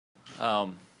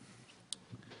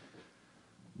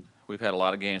We've had a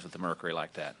lot of games with the Mercury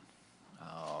like that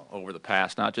over the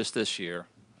past, not just this year,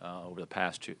 over the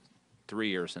past 3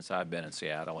 years since I've been in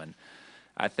Seattle. And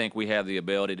I think we have the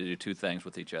ability to do two things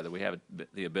with each other. We have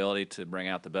the ability to bring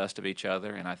out the best of each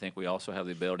other, and I think we also have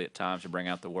the ability at times to bring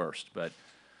out the worst. But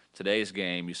today's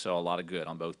game, you saw a lot of good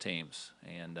on both teams.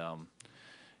 And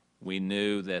we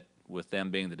knew that with them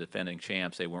being the defending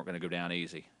champs, they weren't going to go down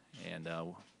easy. And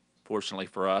fortunately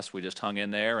for us, we just hung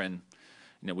in there. And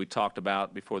we talked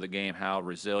about before the game how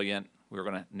resilient we were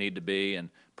going to need to be and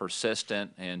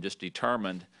persistent and just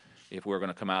determined if we were going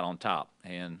to come out on top.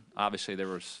 And obviously there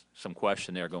was some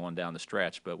question there going down the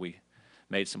stretch, but we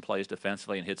made some plays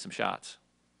defensively and hit some shots.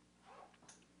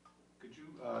 Could you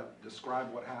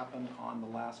describe what happened on the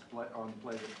last play, on the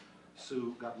play that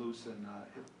Sue got loose and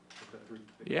hit that three?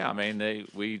 Yeah, I mean,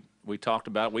 we talked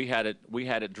about it. We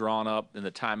had it drawn up in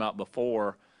the timeout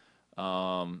before,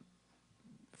 from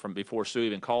before Sue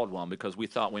even called one, because we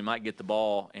thought we might get the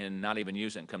ball and not even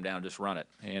use it and come down and just run it.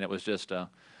 And it was just, we're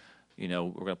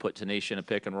going to put Tanisha in a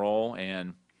pick and roll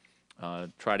and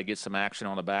try to get some action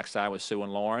on the backside with Sue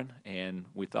and Lauren. And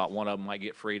we thought one of them might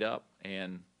get freed up.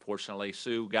 And fortunately,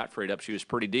 Sue got freed up. She was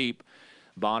pretty deep.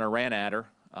 Bonner ran at her,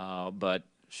 but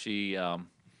she, I've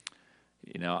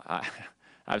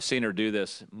seen her do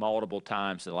this multiple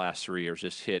times in the last 3 years,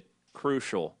 just hit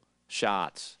crucial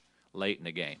shots late in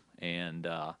the game. And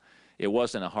it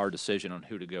wasn't a hard decision on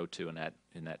who to go to in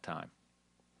that time.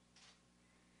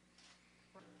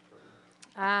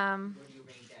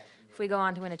 If we go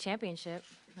on to win a championship,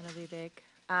 that'll be big.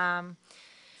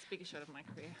 Biggest shot of my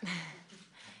career.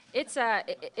 It's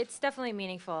definitely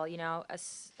meaningful,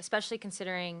 especially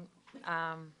considering,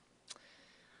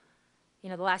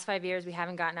 the last 5 years we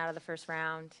haven't gotten out of the first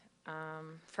round.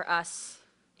 For us,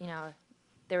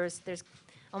 there's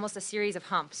almost a series of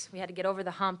humps. We had to get over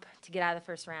the hump to get out of the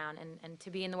first round, and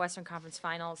to be in the Western Conference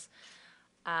Finals.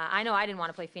 I know I didn't want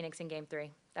to play Phoenix in Game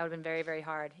 3. That would have been very, very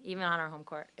hard. Even on our home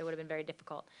court, it would have been very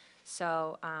difficult.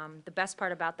 So the best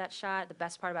part about that shot, the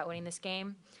best part about winning this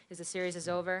game, is the series is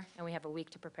over and we have a week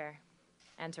to prepare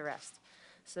and to rest.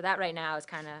 So that right now is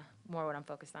kind of more what I'm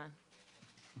focused on.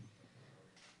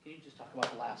 Can you just talk about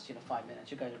the last 5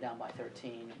 minutes? You guys are down by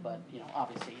 13, but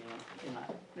obviously you're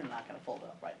not going to fold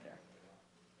up right there.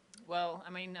 Well, I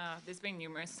mean, there's been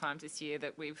numerous times this year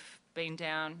that we've been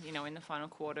down, in the final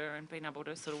quarter and been able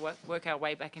to sort of work our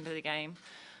way back into the game.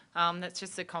 That's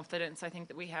just the confidence I think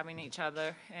that we have in each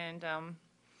other, and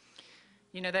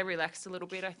they relaxed a little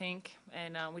bit, I think,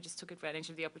 and we just took advantage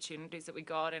of the opportunities that we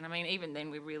got. And I mean, even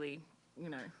then, we really,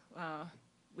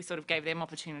 we sort of gave them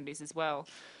opportunities as well.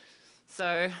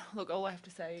 So, look, all I have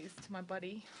to say is to my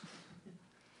buddy,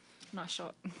 nice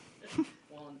shot.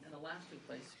 Well, in the last two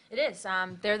plays. It is.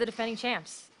 They're the defending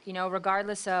champs.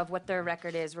 Regardless of what their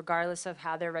record is, regardless of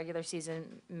how their regular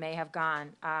season may have gone,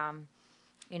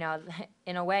 in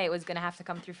a way, it was going to have to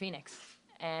come through Phoenix.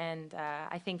 And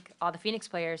I think all the Phoenix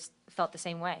players felt the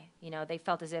same way. They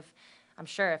felt as if, I'm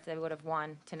sure if they would have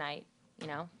won tonight,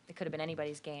 it could have been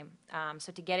anybody's game.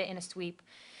 So to get it in a sweep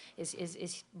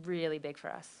is really big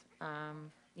for us.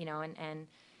 And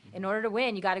in order to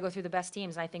win, you got to go through the best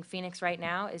teams. And I think Phoenix right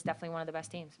now is definitely one of the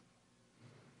best teams.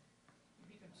 You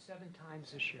beat them 7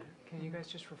 times this year. Can you guys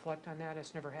just reflect on that?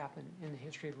 It's never happened in the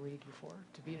history of the league before,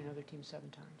 to beat another team 7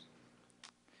 times.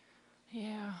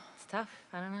 Yeah. It's tough.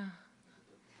 I don't know.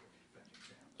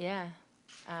 Yeah.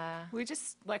 We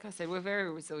just, like I said, we're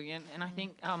very resilient, and I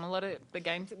think a lot of the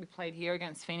games that we played here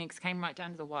against Phoenix came right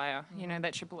down to the wire.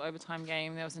 That triple overtime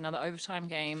game, there was another overtime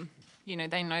game.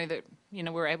 They know that,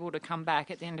 we're able to come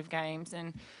back at the end of games.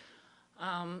 And,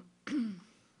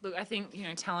 look, I think,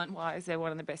 talent-wise, they're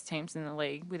one of the best teams in the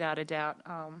league, without a doubt.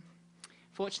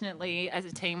 Fortunately, as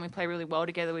a team, we play really well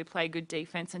together. We play good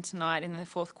defense, and tonight in the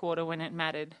fourth quarter when it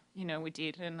mattered, we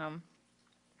did. And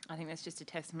I think that's just a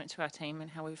testament to our team and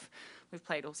how we've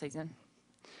played all season.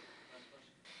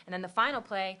 And then the final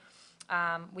play,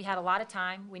 we had a lot of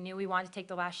time. We knew we wanted to take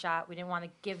the last shot. We didn't want to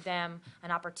give them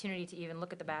an opportunity to even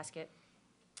look at the basket.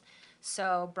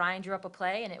 So Brian drew up a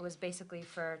play, and it was basically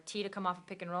for T to come off a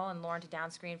pick and roll and Lauren to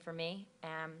down screen for me.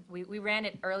 We ran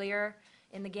it earlier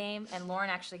in the game, and Lauren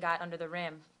actually got under the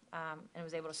rim and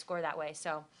was able to score that way.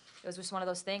 So it was just one of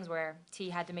those things where T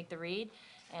had to make the read,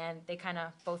 and they kind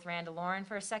of both ran to Lauren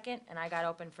for a second, and I got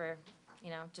open for,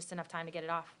 just enough time to get it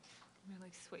off.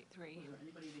 Really sweet three. Was there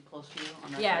anybody even close to you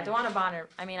on that? Yeah, Dewana Bonner.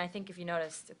 I mean, I think if you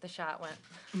noticed, the shot went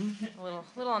a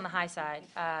little on the high side.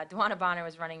 Dewana Bonner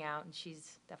was running out, and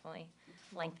she's definitely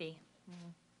lengthy.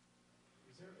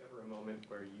 Is there ever a moment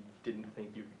where you didn't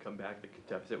think you could come back, the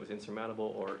deficit was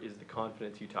insurmountable, or is the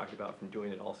confidence you talked about from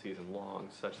doing it all season long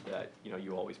such that,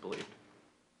 you always believed?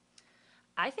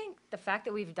 I think the fact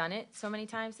that we've done it so many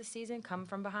times this season, come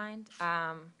from behind,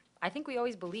 I think we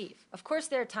always believe. Of course,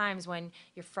 there are times when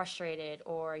you're frustrated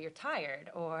or you're tired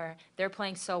or they're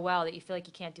playing so well that you feel like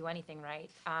you can't do anything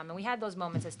right. And we had those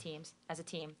moments as a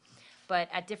team. But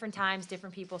at different times,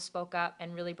 different people spoke up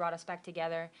and really brought us back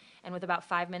together. And with about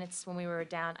 5 minutes when we were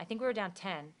down, I think we were down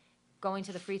 10, going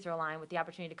to the free throw line with the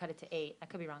opportunity to cut it to 8. I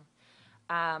could be wrong.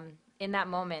 In that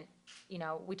moment,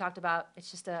 we talked about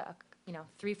it's just a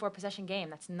 3-4 possession game.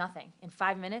 That's nothing. In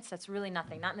 5 minutes, that's really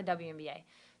nothing. Not in the WNBA.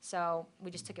 So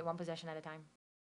we just took it one possession at a time.